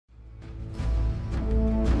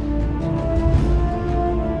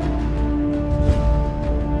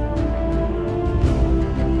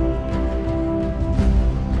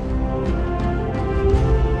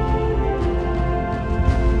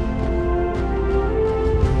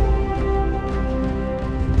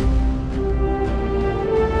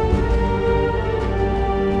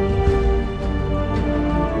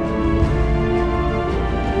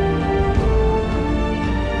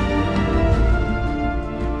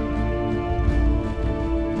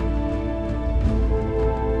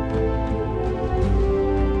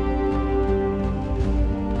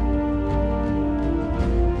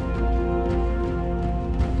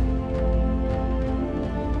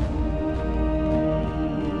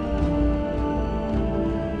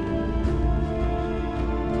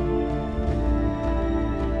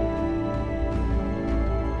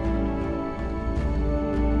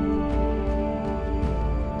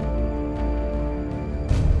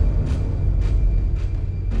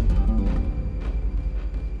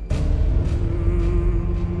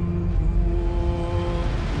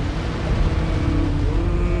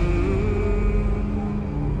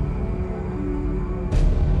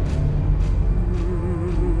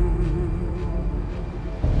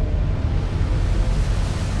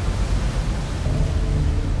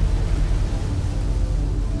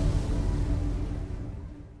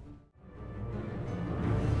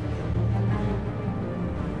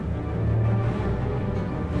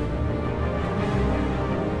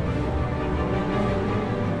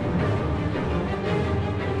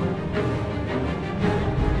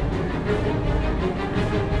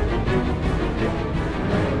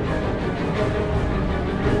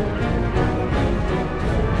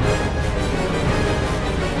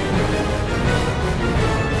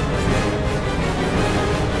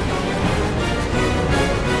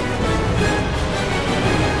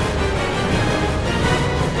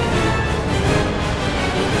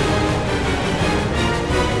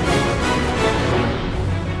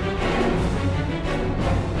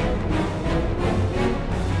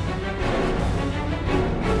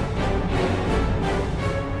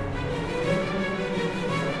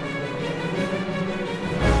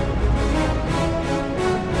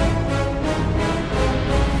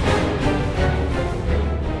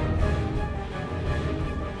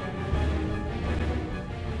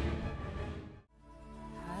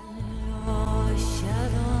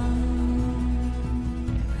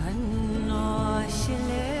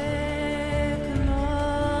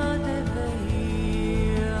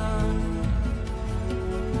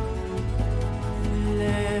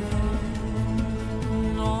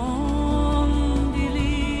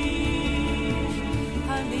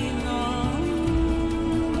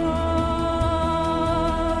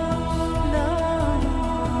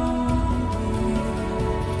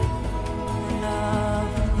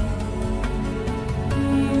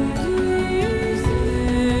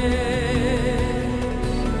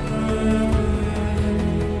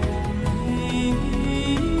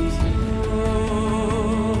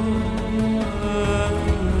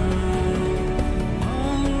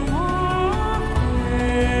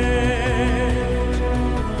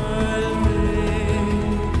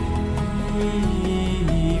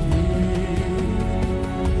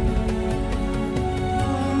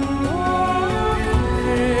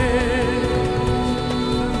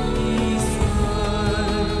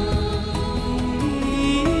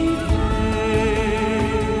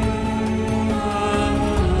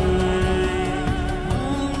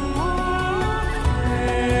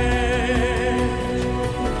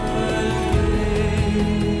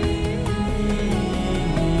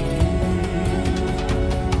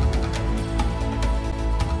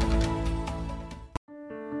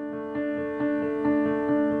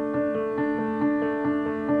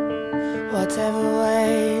Whatever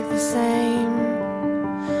way the same,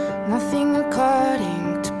 nothing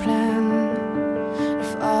according to plan.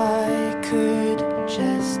 If I could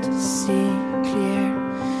just see clear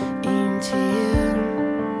into you,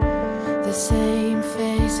 the same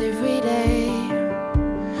face every day,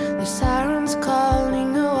 the sirens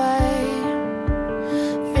calling away.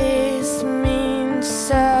 This means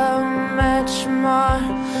so much more.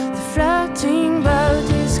 The floating boat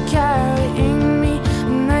is carrying me,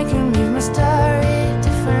 and I can leave my story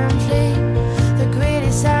differently. The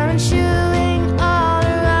greedy siren chewing all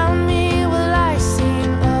around me while I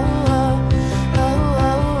sing, oh, oh, oh,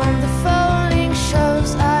 oh. And the falling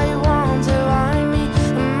shows I wander on me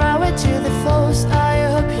on my way to the falls. I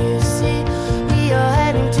hope you see we are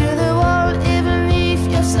heading to the wall. Even if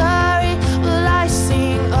you're sorry, will I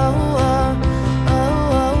sing, oh, oh,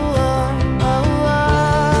 oh, oh, oh,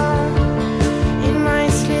 oh. In my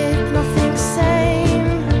sleep, nothing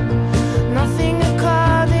sane, nothing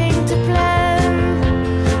according to plan.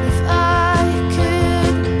 If I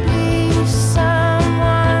could be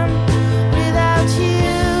someone without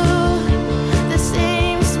you, the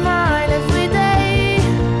same smile every day,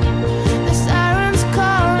 the sirens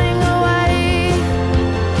calling away.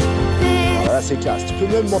 Voilà, c'est classe. Tu peux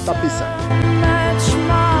même m'en taper ça. Much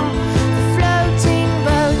more.